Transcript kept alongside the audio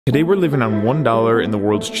Today we're living on $1 in the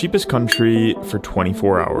world's cheapest country for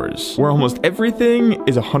 24 hours, where almost everything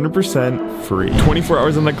is 100% free. 24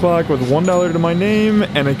 hours on the clock with $1 to my name,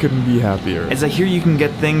 and I couldn't be happier. As I hear you can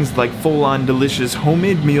get things like full-on delicious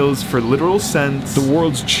homemade meals for literal cents, the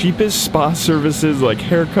world's cheapest spa services like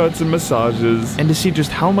haircuts and massages, and to see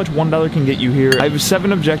just how much $1 can get you here, I have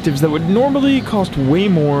 7 objectives that would normally cost way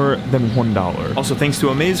more than $1. Also, thanks to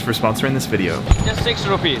Amaze for sponsoring this video. Just 6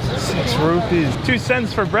 rupees. 6 rupees. 2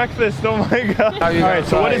 cents for breakfast, oh my god. Alright,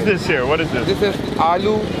 so what is this here? What is this? This is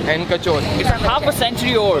aloo and kachori. It's half a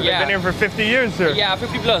century old. You've been here for 50 years, sir. Yeah,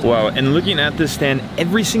 50 plus. Wow, and looking at this stand,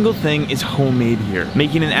 every single thing is homemade here,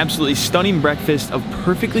 making an absolutely stunning breakfast of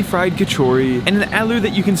perfectly fried kachori and an aloo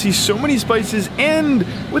that you can see so many spices and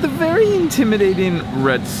with a very intimidating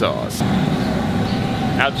red sauce.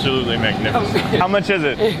 Absolutely magnificent. How much is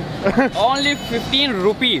it? Only 15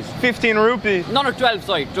 rupees. 15 rupees? No, 12,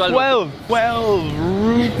 sorry. 12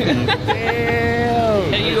 rupees.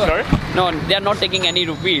 Damn. Sorry? No, they are not taking any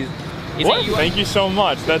rupees. What? Thank you so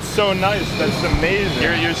much. That's so nice. That's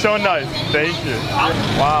amazing. You're so nice. Thank you.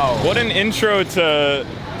 Wow. What an intro to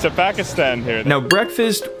Pakistan here. Now,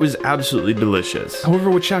 breakfast was absolutely delicious. However,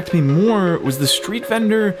 what shocked me more was the street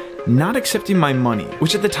vendor not accepting my money,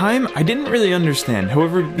 which at the time I didn't really understand.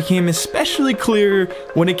 However, it became especially clear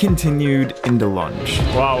when it continued into lunch.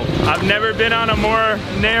 Wow, I've never been on a more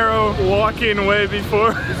narrow walking way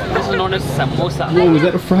before. This is known as samosa. Whoa, is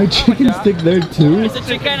that a fried chicken stick there too? It's a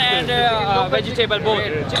chicken and vegetable both.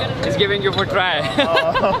 It's giving you for try.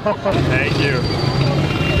 Thank you.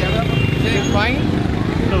 Fine.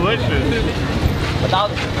 Delicious. Taking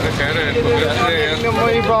the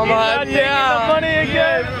money from us. Yeah, the money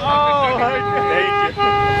again. Oh, thank you.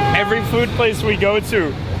 Every food place we go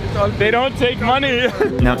to, they don't take money.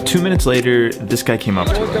 Now, 2 minutes later, this guy came up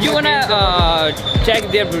to us. You wanna check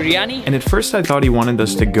their biryani? And at first I thought he wanted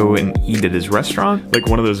us to go and eat at his restaurant, like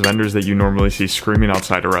one of those vendors that you normally see screaming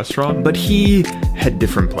outside a restaurant, but he had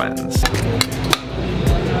different plans.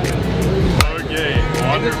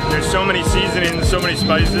 There's so many seasonings, so many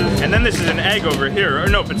spices. And then this is an egg over here, or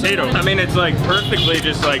no, potato. I mean, it's like perfectly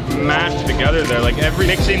just like mashed together there. Like every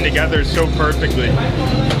mixing together so perfectly.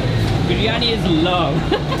 Biryani is love.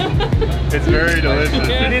 It's very delicious. He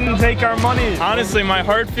didn't take our money. Honestly, my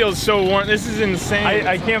heart feels so warm. This is insane.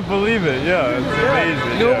 I can't believe it. Yeah, it's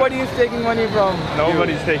amazing. Nobody is taking money from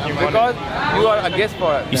Nobody's taking money. Because you are a guest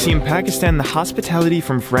for us. You see, in Pakistan, the hospitality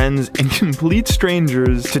from friends and complete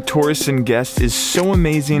strangers to tourists and guests is so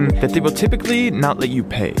amazing that they will typically not let you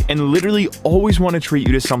pay and literally always want to treat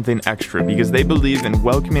you to something extra because they believe in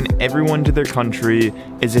welcoming everyone to their country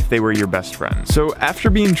as if they were your best friend. So after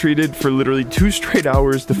being treated for literally 2 straight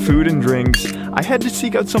hours to food and drinks, I had to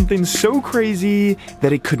seek out something so crazy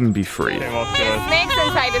that it couldn't be free. There's snakes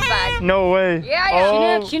inside his bag. No way. Yeah.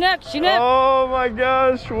 Oh. Chinook. Oh my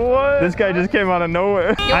gosh, what? This guy just came out of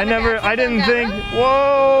nowhere. I didn't think,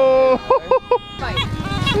 whoa.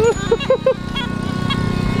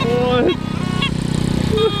 What?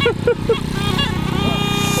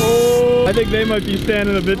 Oh, I think they might be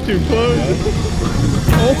standing a bit too close.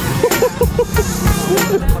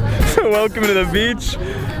 Welcome to the beach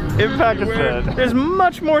in Pakistan. There's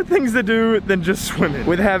much more things to do than just swimming,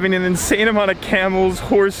 with having an insane amount of camels,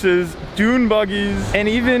 horses, dune buggies, and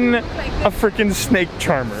even a freaking snake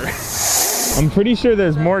charmer. I'm pretty sure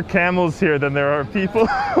there's more camels here than there are people.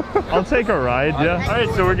 I'll take a ride, yeah. All right,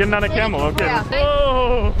 so we're getting on a camel, okay.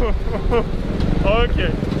 Whoa!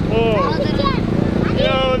 Okay, whoa.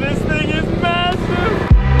 Yo, this thing is massive!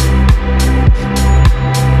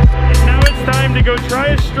 And now it's time to go try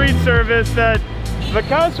a street service that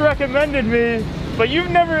Vikas recommended me, but you've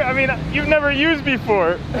never used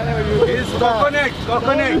before. It's coconut.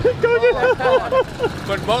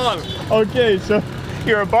 Football. Okay, so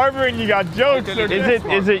you're a barber and you got jokes.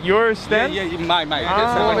 Is it your stand? Yeah, my. His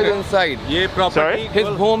home is inside. Sorry? His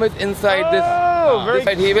home is inside this. Very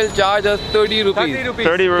good. He will charge us 30 rupees.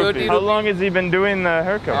 30 rupees. How long has he been doing the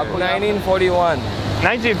haircut? 1941.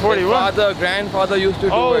 1941? His grandfather used to do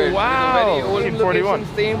it. Oh, wow. Very old 1941.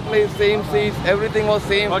 location, same place, same seats, everything was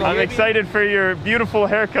same. I'm excited for your beautiful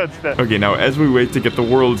haircuts then. Okay, now as we wait to get the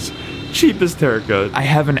world's cheapest haircut, I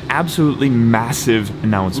have an absolutely massive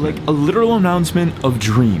announcement. Like a literal announcement of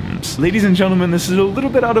dreams. Ladies and gentlemen, this is a little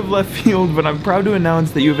bit out of left field, but I'm proud to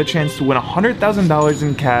announce that you have a chance to win $100,000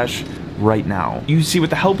 in cash right now. You see, with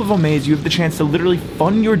the help of Amaze, you have the chance to literally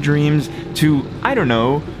fund your dreams to, I don't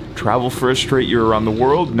know, travel for a straight year around the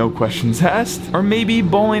world, no questions asked, or maybe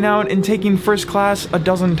bowling out and taking first class a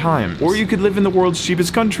dozen times. Or you could live in the world's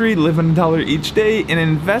cheapest country, live on $1 each day, and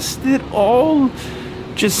invest it all.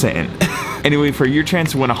 Just saying. Anyway, for your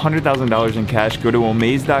chance to win $100,000 in cash, go to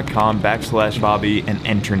omaze.com/Bobby and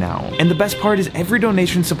enter now. And the best part is every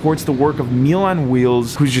donation supports the work of Meal on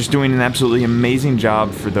Wheels, who's just doing an absolutely amazing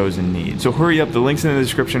job for those in need. So hurry up, the link's in the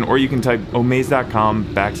description, or you can type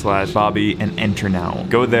omaze.com/Bobby and enter now.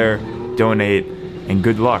 Go there, donate, and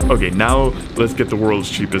good luck. Okay, now let's get the world's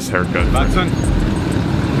cheapest haircut.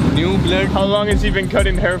 New blood. How long has he been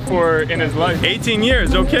cutting hair for in his life? 18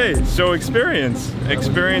 years, okay. So experience.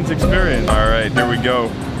 Experience. All right, here we go.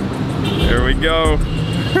 Here we go.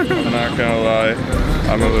 I'm not gonna lie,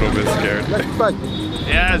 I'm a little bit scared.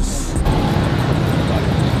 Yes.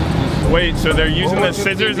 Wait, so they're using the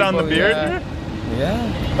scissors on the beard here?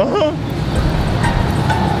 Yeah. Oh.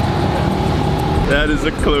 That is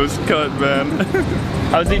a close cut, man.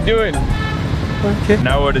 How's he doing? Okay.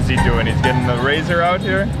 Now what is he doing? He's getting the razor out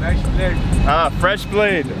here? Fresh blade. Ah, fresh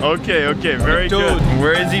blade. Okay, very good.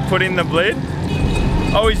 Where is he putting the blade?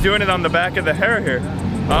 Oh, he's doing it on the back of the hair here.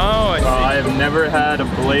 Oh, I see. I have never had a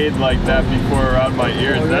blade like that before around my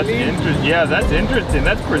ears. Oh, that's really? interesting. Yeah, that's interesting.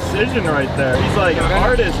 That's precision right there. He's like an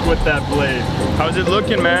artist with that blade. How's it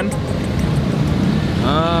looking, man?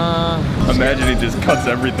 Imagine he just cuts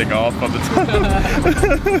everything off on the top.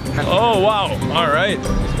 Oh, wow. All right.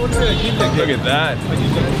 Look at that.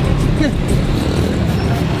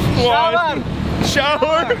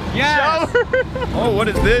 Shower. Yes. Shower. Oh, what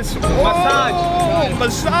is this? Massage. Oh,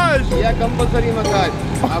 massage. Yeah, compulsory massage.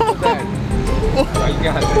 After that.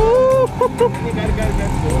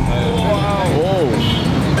 Wow.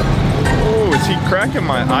 Oh, is he cracking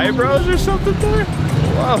my eyebrows or something there?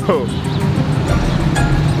 Whoa.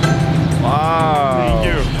 Wow. Thank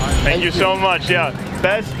you. Thank you so much. Yeah.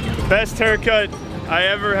 Best haircut I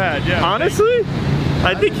ever had. Yeah. Honestly,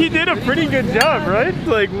 I think he did a pretty good job, right?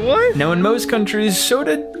 Like, what? Now, in most countries,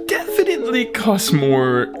 soda definitely costs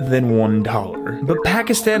more than $1. But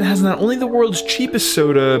Pakistan has not only the world's cheapest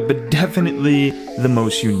soda, but definitely the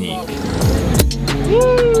most unique.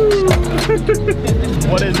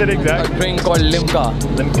 What is it exactly? A drink called Limca.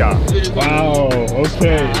 Limca. Wow.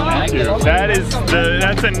 Okay. Thank you.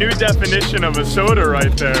 That's a new definition of a soda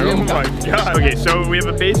right there. Oh my god. Okay, so we have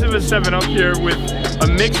a base of a 7-Up here with a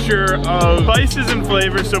mixture of spices and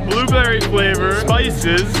flavors. So blueberry flavor,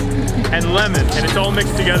 spices, and lemon, and it's all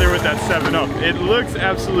mixed together with that 7-Up. It looks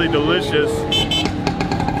absolutely delicious,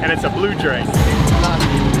 and it's a blue drink.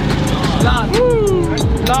 Woo!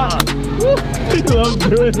 Woo! He loves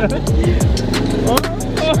doing that.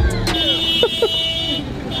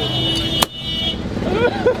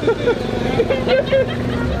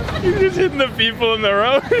 He's just hitting the people in the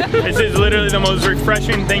road. This is literally the most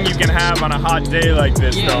refreshing thing you can have on a hot day like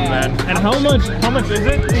this, though, man. And how much is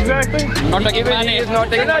it exactly? Not taking money. He's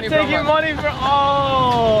not You're taking not money taking money for.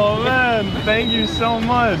 Oh man, thank you so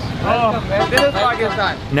much. Oh. This is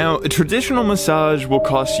Pakistan. Now, a traditional massage will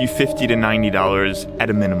cost you $50 to $90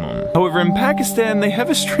 at a minimum. However, in Pakistan, they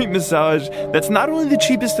have a street massage that's not only the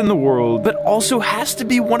cheapest in the world, but also has to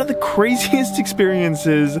be one of the craziest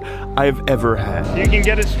experiences I've ever had. You can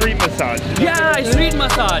get a street massage. Yeah, street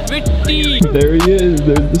massage with tea. There he is.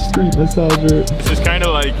 There's the street massager. It's just kind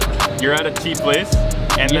of like you're at a tea place,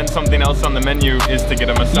 and then something else on the menu is to get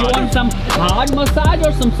a massage. You want some hard massage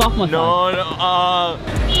or some soft massage? No,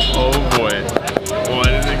 oh boy.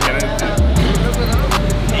 What is it gonna do?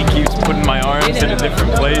 He keeps putting my arms into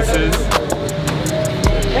different places.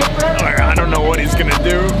 I don't know what he's gonna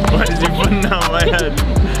do. What is he putting on my head?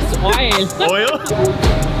 It's oil. Oil?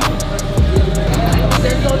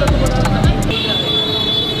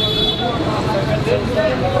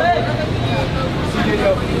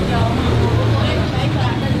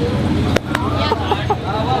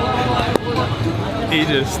 He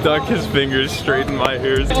just stuck his fingers straight in my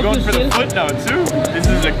ears. He's going for the foot now too. This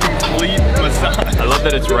is a complete massage. I love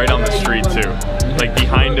that it's right on the street too. Like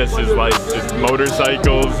behind us is like just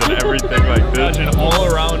motorcycles and everything like this. And all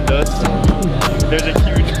around us, there's a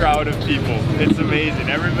huge crowd of people. It's amazing.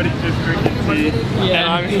 Everybody's just drinking tea. And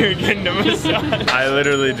I'm here getting a massage. I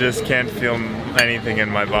literally just can't feel anything in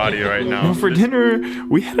my body right now. For dinner,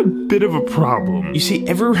 we had a bit of a problem. You see,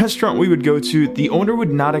 every restaurant we would go to, the owner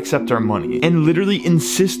would not accept our money and literally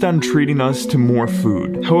insist on treating us to more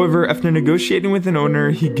food. However, after negotiating with an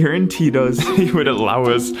owner, he guaranteed us he would allow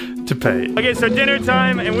us to pay. Okay, so dinner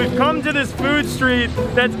time, and we've come to this food street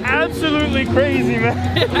that's absolutely crazy,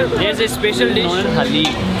 man. There's a special dish known as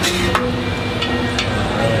halim.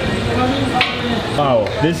 Wow,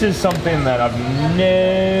 this is something that I've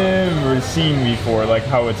never seen before, like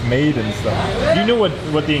how it's made and stuff. Do you know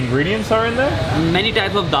what the ingredients are in there? Many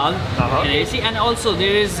types of dal in AC, and also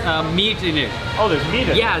there is meat in it. Oh, there's meat in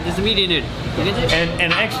it. Yeah, there's meat in it.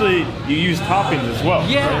 And actually, you use toppings as well.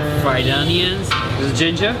 Yeah. Fried onions, there's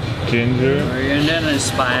ginger, coriander and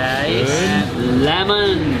spice, and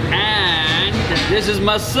lemon, and this is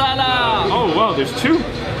masala. Oh wow, there's two.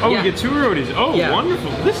 Oh, Yeah. we get 2 rotis. Oh, Yeah. wonderful.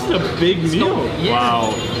 This is a big meal. Yeah.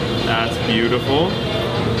 Wow, that's beautiful.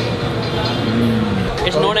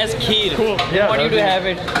 It's known as kheer. Cool. Yeah, I want you to have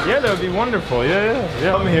it. Yeah, that would be wonderful.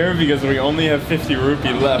 Yeah. I'm here because we only have 50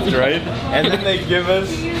 rupee left, right? And then they give us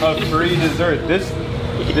a free dessert. This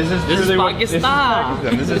is truly what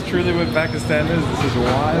Pakistan. This is truly what Pakistan is. This is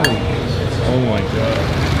wild. Oh my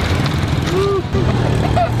god.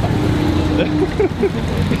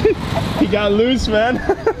 He got loose, man.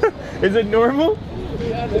 Is it normal?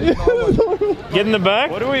 Get in the back.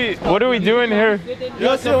 What are we doing here?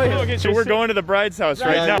 Okay, so we're going to the bride's house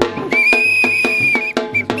right now.